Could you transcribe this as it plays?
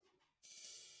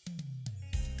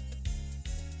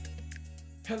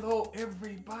Hello,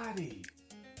 everybody.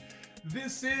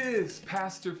 This is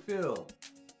Pastor Phil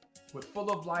with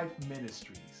Full of Life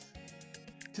Ministries.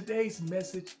 Today's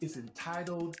message is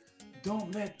entitled,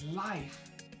 Don't Let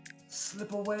Life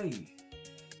Slip Away.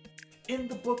 In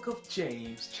the book of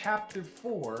James, chapter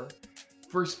 4,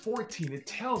 verse 14,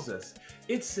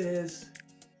 it says,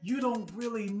 you don't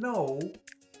really know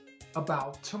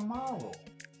about tomorrow.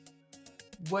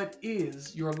 What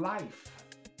is your life?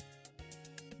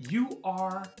 You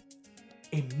are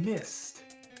a mist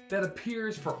that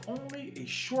appears for only a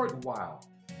short while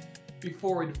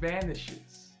before it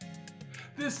vanishes.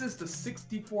 This is the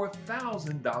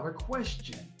 $64,000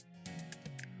 question.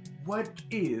 What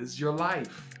is your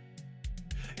life?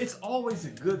 It's always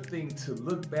a good thing to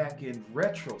look back in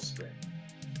retrospect,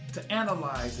 to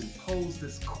analyze and pose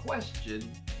this question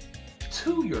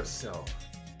to yourself.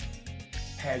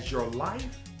 Has your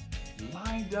life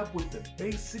lined up with the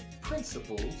basic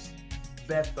principles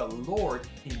that the Lord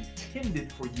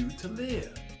intended for you to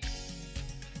live?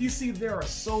 You see, there are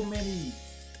so many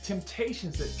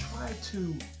temptations that try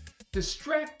to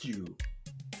distract you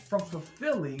from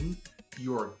fulfilling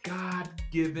your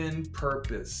God-given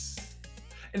purpose.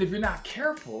 And if you're not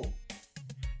careful,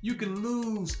 you can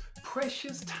lose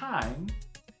precious time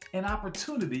and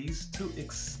opportunities to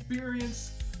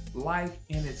experience life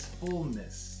in its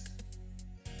fullness.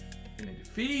 In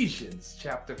Ephesians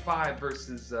chapter 5,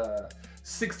 verses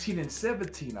 16 and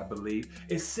 17, I believe,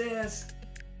 it says,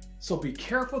 so be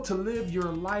careful to live your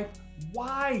life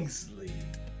wisely,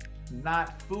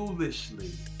 not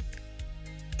foolishly.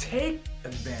 Take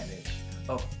advantage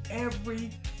of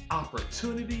every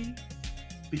opportunity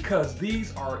because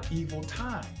these are evil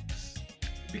times.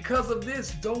 Because of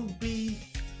this, don't be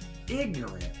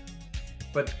ignorant,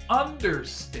 but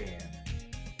understand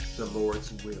the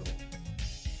Lord's will.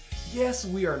 Yes,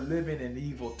 we are living in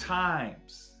evil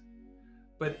times,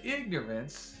 but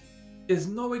ignorance is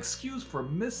no excuse for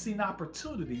missing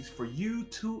opportunities for you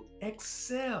to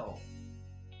excel.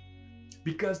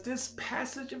 Because this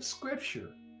passage of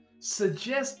scripture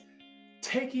suggests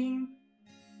taking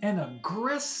an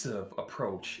aggressive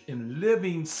approach in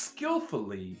living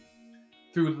skillfully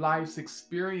through life's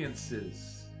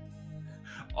experiences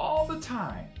all the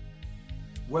time,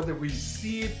 whether we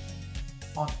see it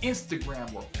on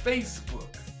Instagram or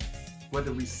Facebook,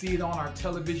 whether we see it on our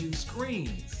television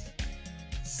screens.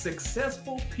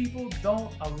 Successful people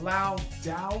don't allow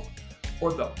doubt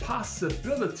or the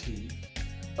possibility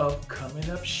of coming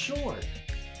up short.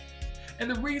 And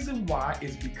the reason why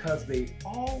is because they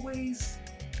always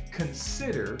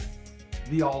consider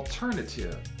the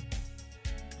alternative,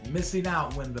 missing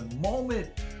out when the moment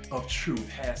of truth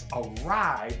has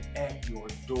arrived at your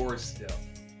doorstep.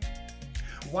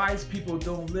 Wise people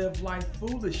don't live life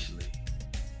foolishly.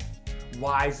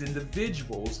 Wise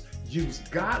individuals use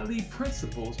godly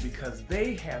principles because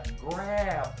they have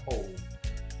grabbed hold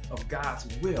of God's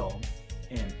will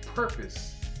and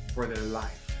purpose for their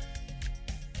life.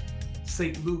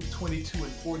 St. Luke 22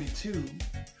 and 42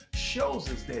 shows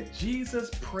us that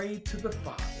Jesus prayed to the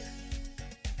Father,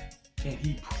 and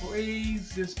he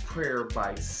prays this prayer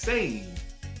by saying,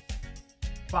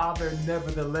 Father,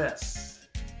 nevertheless,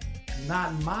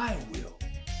 not my will,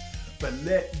 but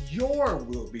let your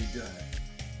will be done.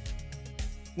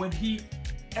 When he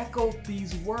echoed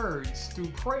these words through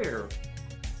prayer,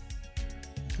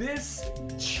 this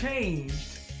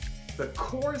changed the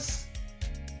course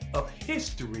of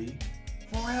history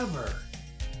forever.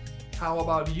 How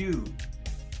about you?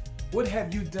 What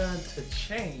have you done to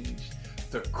change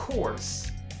the course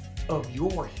of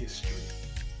your history?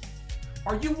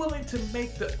 Are you willing to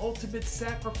make the ultimate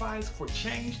sacrifice for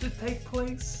change to take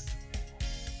place?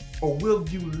 Or will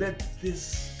you let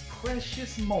this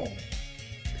precious moment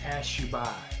pass you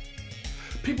by?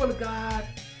 People of God,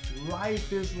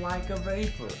 life is like a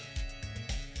vapor.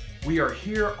 We are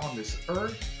here on this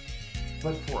earth,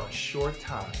 but for a short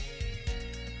time.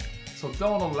 So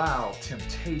don't allow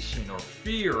temptation or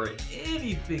fear or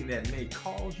anything that may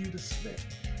cause you to slip.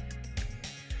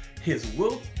 His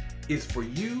will is for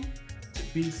you to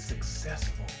be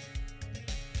successful.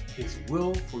 His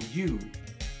will for you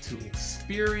to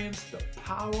experience the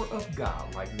power of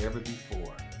God like never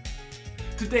before.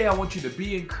 Today I want you to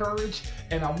be encouraged,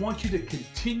 and I want you to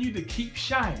continue to keep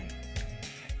shining.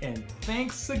 And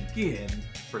thanks again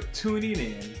for tuning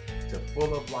in to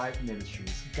Full of Life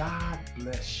Ministries. God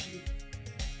bless you.